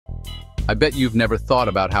I bet you've never thought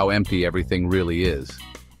about how empty everything really is.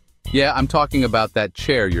 Yeah, I'm talking about that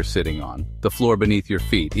chair you're sitting on, the floor beneath your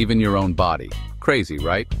feet, even your own body. Crazy,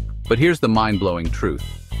 right? But here's the mind-blowing truth.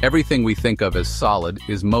 Everything we think of as solid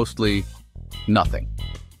is mostly nothing.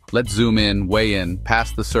 Let's zoom in, way in,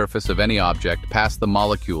 past the surface of any object, past the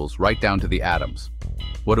molecules, right down to the atoms.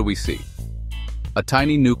 What do we see? A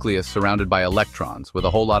tiny nucleus surrounded by electrons with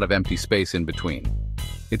a whole lot of empty space in between.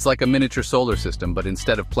 It's like a miniature solar system, but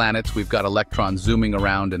instead of planets, we've got electrons zooming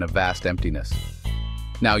around in a vast emptiness.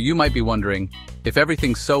 Now, you might be wondering, if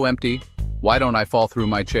everything's so empty, why don't I fall through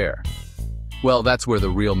my chair? Well, that's where the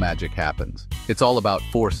real magic happens. It's all about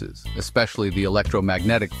forces, especially the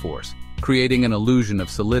electromagnetic force, creating an illusion of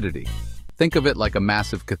solidity. Think of it like a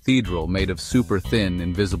massive cathedral made of super thin,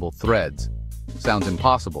 invisible threads. Sounds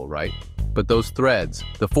impossible, right? But those threads,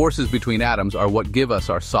 the forces between atoms, are what give us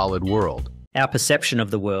our solid world. Our perception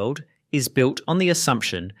of the world is built on the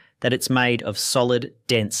assumption that it's made of solid,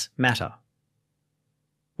 dense matter.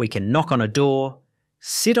 We can knock on a door,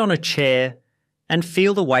 sit on a chair, and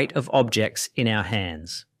feel the weight of objects in our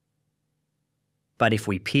hands. But if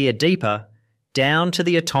we peer deeper, down to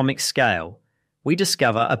the atomic scale, we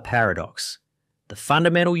discover a paradox. The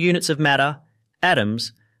fundamental units of matter,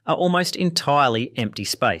 atoms, are almost entirely empty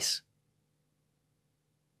space.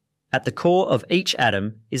 At the core of each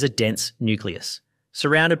atom is a dense nucleus,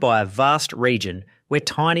 surrounded by a vast region where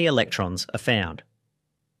tiny electrons are found.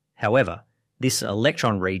 However, this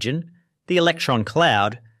electron region, the electron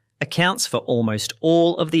cloud, accounts for almost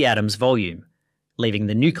all of the atom's volume, leaving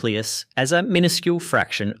the nucleus as a minuscule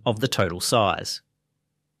fraction of the total size.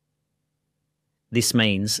 This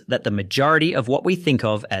means that the majority of what we think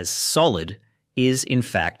of as solid is in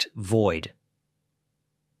fact void.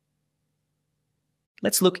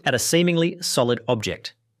 Let's look at a seemingly solid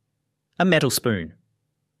object, a metal spoon.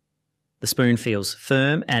 The spoon feels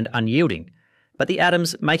firm and unyielding, but the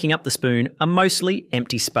atoms making up the spoon are mostly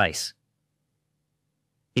empty space.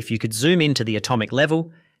 If you could zoom into the atomic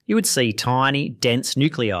level, you would see tiny, dense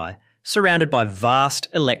nuclei surrounded by vast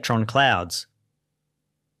electron clouds.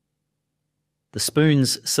 The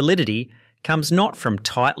spoon's solidity comes not from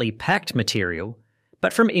tightly packed material,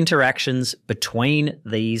 but from interactions between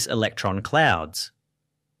these electron clouds.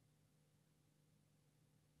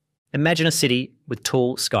 Imagine a city with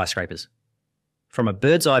tall skyscrapers. From a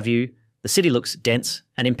bird's eye view, the city looks dense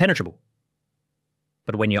and impenetrable.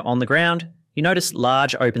 But when you're on the ground, you notice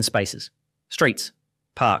large open spaces, streets,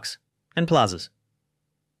 parks, and plazas.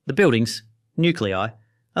 The buildings, nuclei,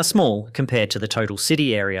 are small compared to the total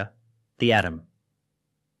city area, the atom.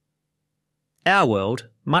 Our world,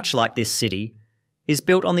 much like this city, is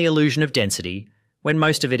built on the illusion of density when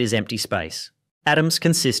most of it is empty space. Atoms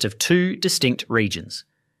consist of two distinct regions,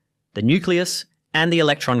 the nucleus and the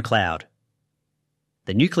electron cloud.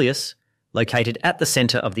 The nucleus, located at the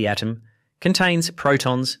centre of the atom, contains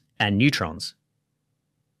protons and neutrons.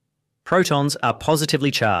 Protons are positively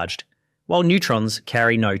charged, while neutrons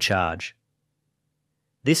carry no charge.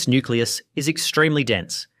 This nucleus is extremely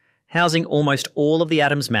dense, housing almost all of the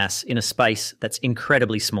atom's mass in a space that's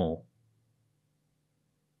incredibly small.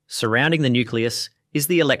 Surrounding the nucleus is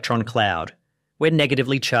the electron cloud, where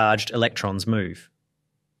negatively charged electrons move.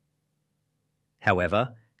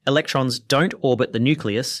 However, electrons don't orbit the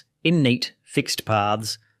nucleus in neat, fixed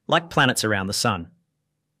paths like planets around the Sun.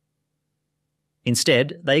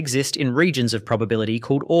 Instead, they exist in regions of probability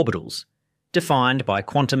called orbitals, defined by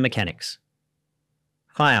quantum mechanics.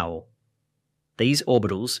 How? These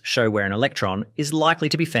orbitals show where an electron is likely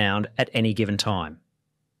to be found at any given time.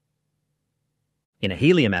 In a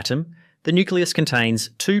helium atom, the nucleus contains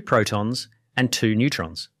 2 protons and 2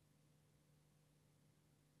 neutrons.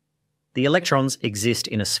 The electrons exist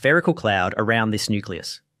in a spherical cloud around this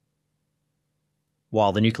nucleus.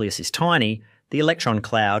 While the nucleus is tiny, the electron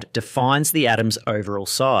cloud defines the atom's overall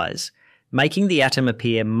size, making the atom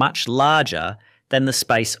appear much larger than the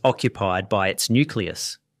space occupied by its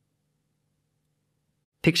nucleus.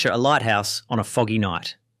 Picture a lighthouse on a foggy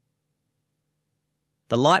night.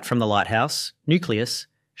 The light from the lighthouse, nucleus,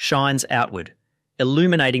 shines outward,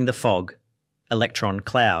 illuminating the fog, electron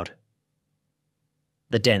cloud.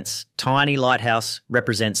 The dense, tiny lighthouse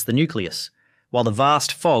represents the nucleus, while the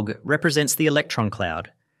vast fog represents the electron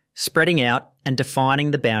cloud, spreading out and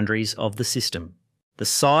defining the boundaries of the system. The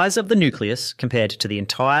size of the nucleus compared to the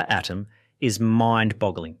entire atom is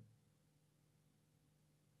mind-boggling.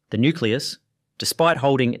 The nucleus, despite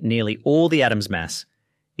holding nearly all the atom's mass,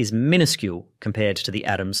 is minuscule compared to the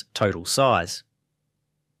atom's total size.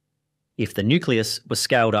 If the nucleus was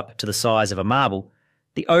scaled up to the size of a marble,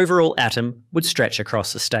 the overall atom would stretch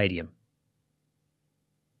across a stadium.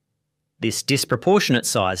 This disproportionate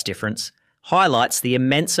size difference highlights the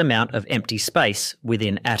immense amount of empty space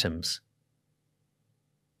within atoms.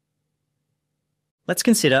 Let's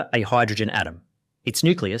consider a hydrogen atom. Its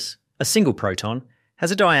nucleus, a single proton,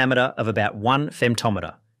 has a diameter of about 1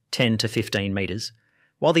 femtometer, 10 to 15 metres,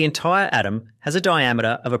 while the entire atom has a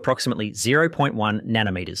diameter of approximately 0.1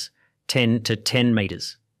 nanometres, 10 to 10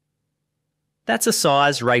 metres. That's a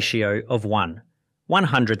size ratio of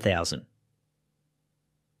 100,000.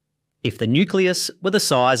 If the nucleus were the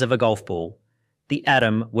size of a golf ball, the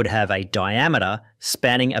atom would have a diameter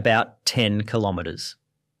spanning about 10 kilometres.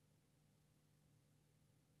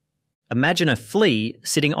 Imagine a flea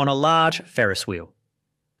sitting on a large Ferris wheel.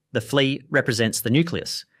 The flea represents the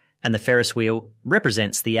nucleus, and the Ferris wheel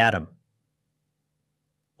represents the atom.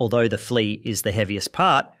 Although the flea is the heaviest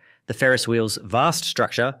part, the Ferris wheel's vast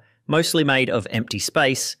structure, mostly made of empty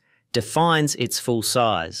space, defines its full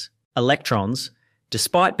size. Electrons,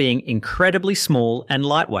 despite being incredibly small and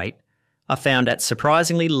lightweight, are found at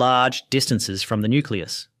surprisingly large distances from the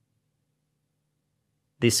nucleus.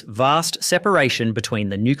 This vast separation between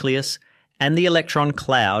the nucleus and the electron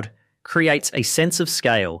cloud creates a sense of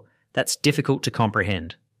scale that's difficult to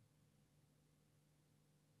comprehend.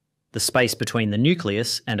 The space between the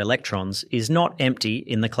nucleus and electrons is not empty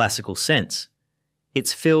in the classical sense.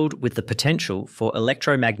 It's filled with the potential for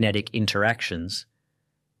electromagnetic interactions,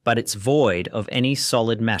 but it's void of any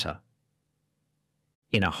solid matter.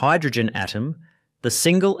 In a hydrogen atom, the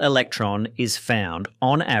single electron is found,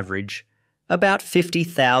 on average, about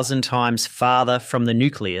 50,000 times farther from the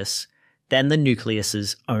nucleus than the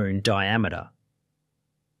nucleus's own diameter.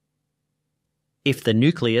 If the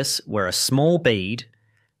nucleus were a small bead,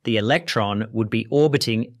 the electron would be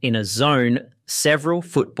orbiting in a zone several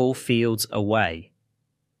football fields away.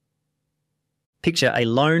 Picture a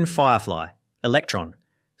lone firefly, electron,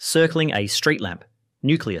 circling a street lamp,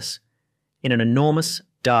 nucleus, in an enormous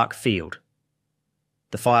dark field.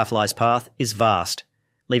 The firefly's path is vast,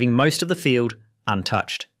 leaving most of the field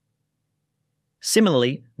untouched.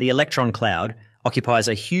 Similarly, the electron cloud occupies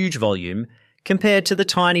a huge volume compared to the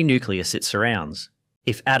tiny nucleus it surrounds.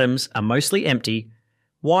 If atoms are mostly empty,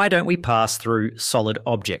 why don't we pass through solid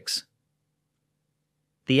objects?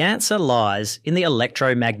 The answer lies in the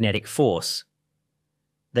electromagnetic force.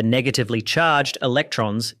 The negatively charged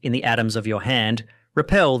electrons in the atoms of your hand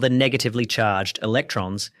repel the negatively charged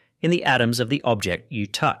electrons in the atoms of the object you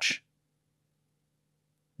touch.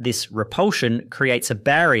 This repulsion creates a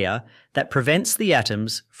barrier that prevents the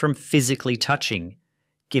atoms from physically touching,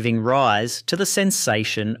 giving rise to the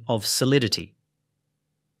sensation of solidity.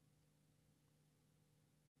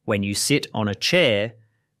 When you sit on a chair,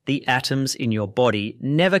 the atoms in your body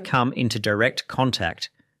never come into direct contact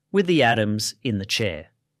with the atoms in the chair.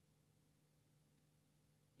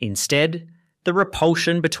 Instead, the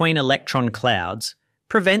repulsion between electron clouds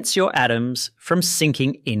prevents your atoms from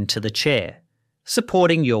sinking into the chair,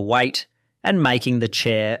 supporting your weight and making the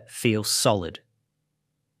chair feel solid.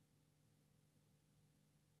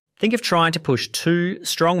 Think of trying to push two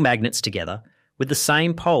strong magnets together with the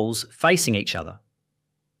same poles facing each other.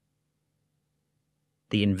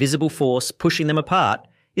 The invisible force pushing them apart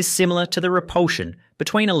is similar to the repulsion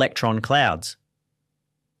between electron clouds.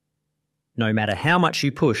 No matter how much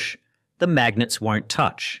you push, the magnets won't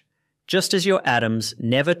touch, just as your atoms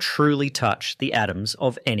never truly touch the atoms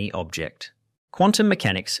of any object. Quantum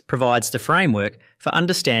mechanics provides the framework for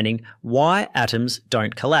understanding why atoms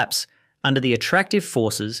don't collapse under the attractive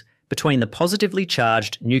forces between the positively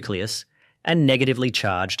charged nucleus and negatively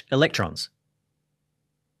charged electrons.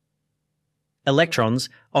 Electrons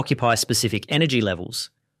occupy specific energy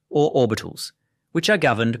levels, or orbitals, which are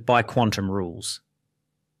governed by quantum rules.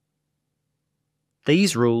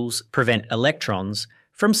 These rules prevent electrons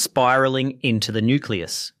from spiralling into the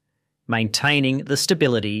nucleus, maintaining the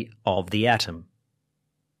stability of the atom.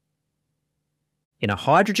 In a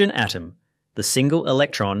hydrogen atom, the single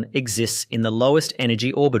electron exists in the lowest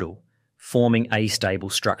energy orbital, forming a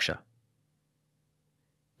stable structure.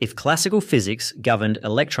 If classical physics governed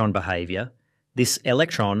electron behaviour, this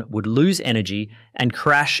electron would lose energy and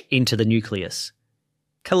crash into the nucleus,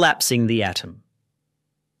 collapsing the atom.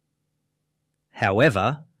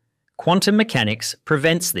 However, quantum mechanics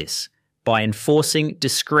prevents this by enforcing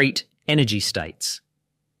discrete energy states.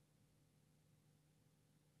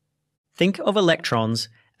 Think of electrons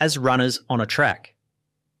as runners on a track.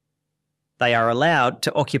 They are allowed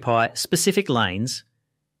to occupy specific lanes,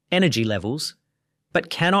 energy levels, but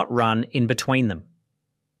cannot run in between them.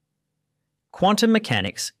 Quantum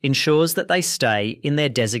mechanics ensures that they stay in their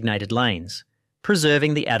designated lanes,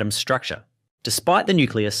 preserving the atom's structure. Despite the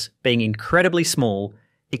nucleus being incredibly small,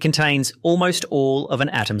 It contains almost all of an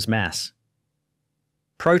atom's mass.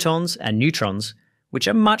 Protons and neutrons, which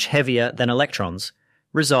are much heavier than electrons,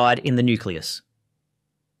 reside in the nucleus.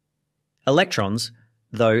 Electrons,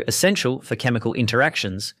 though essential for chemical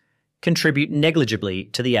interactions, contribute negligibly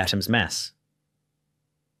to the atom's mass.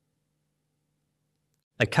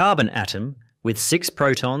 A carbon atom with 6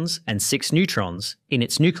 protons and 6 neutrons in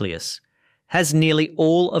its nucleus has nearly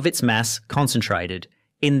all of its mass concentrated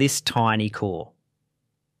in this tiny core.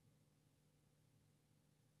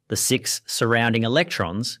 The 6 surrounding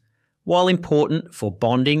electrons, while important for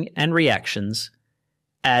bonding and reactions,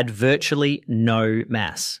 add virtually no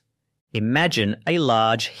mass. Imagine a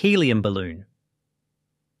large helium balloon.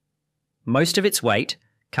 Most of its weight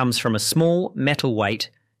comes from a small metal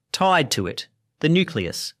weight tied to it, the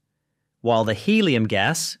nucleus, while the helium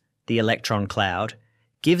gas, the electron cloud,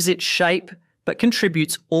 gives it shape but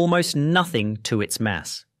contributes almost nothing to its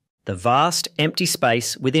mass. The vast empty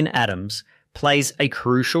space within atoms plays a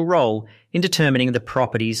crucial role in determining the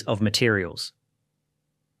properties of materials.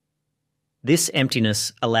 This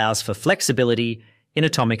emptiness allows for flexibility in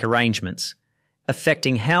atomic arrangements,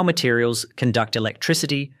 affecting how materials conduct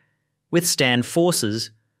electricity, withstand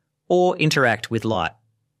forces, or interact with light.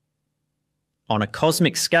 On a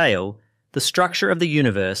cosmic scale, the structure of the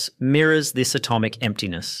universe mirrors this atomic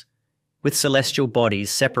emptiness, with celestial bodies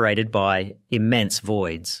separated by immense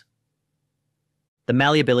voids. The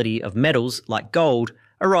malleability of metals like gold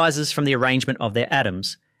arises from the arrangement of their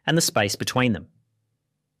atoms and the space between them.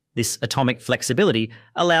 This atomic flexibility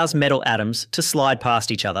allows metal atoms to slide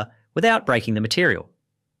past each other without breaking the material.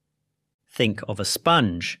 Think of a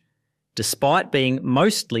sponge. Despite being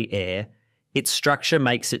mostly air, its structure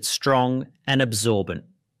makes it strong and absorbent.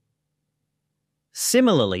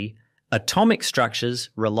 Similarly, atomic structures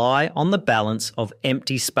rely on the balance of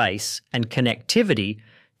empty space and connectivity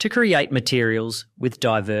to create materials with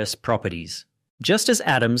diverse properties. Just as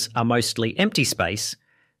atoms are mostly empty space,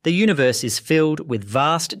 the universe is filled with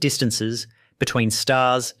vast distances between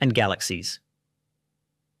stars and galaxies.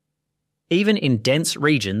 Even in dense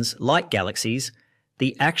regions like galaxies,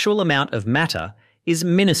 the actual amount of matter is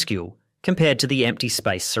minuscule compared to the empty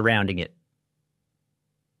space surrounding it.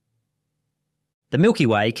 The Milky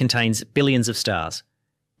Way contains billions of stars,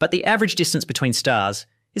 but the average distance between stars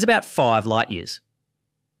is about 5 light-years.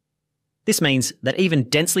 This means that even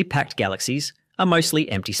densely packed galaxies are mostly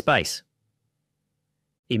empty space.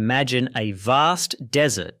 Imagine a vast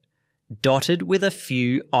desert dotted with a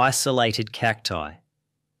few isolated cacti.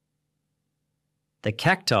 The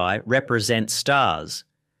cacti represent stars,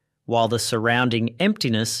 while the surrounding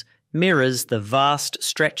emptiness mirrors the vast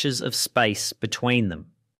stretches of space between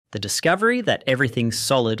them. The discovery that everything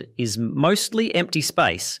solid is mostly empty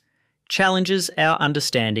space challenges our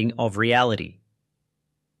understanding of reality.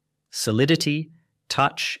 Solidity,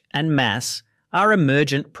 touch, and mass are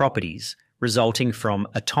emergent properties resulting from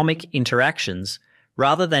atomic interactions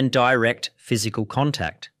rather than direct physical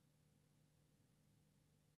contact.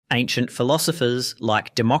 Ancient philosophers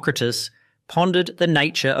like Democritus pondered the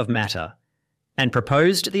nature of matter and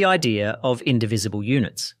proposed the idea of indivisible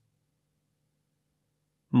units.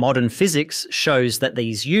 Modern physics shows that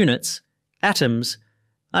these units, atoms,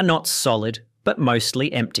 are not solid but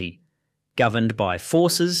mostly empty, governed by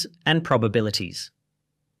forces and probabilities.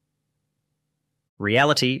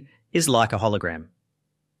 Reality is like a hologram.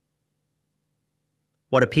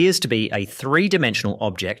 What appears to be a 3-dimensional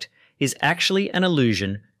object is actually an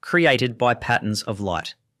illusion created by patterns of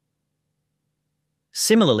light.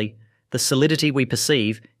 Similarly, the solidity we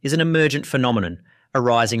perceive is an emergent phenomenon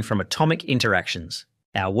arising from atomic interactions.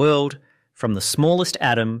 Our world, from the smallest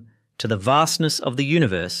atom to the vastness of the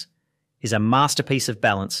universe, is a masterpiece of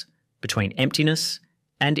balance between emptiness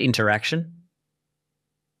and interaction.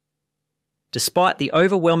 Despite the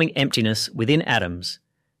overwhelming emptiness within atoms,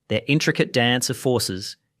 their intricate dance of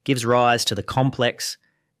forces gives rise to the complex,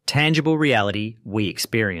 tangible reality we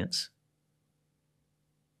experience.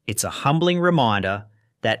 It's a humbling reminder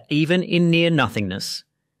that even in near nothingness,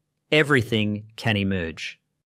 everything can emerge.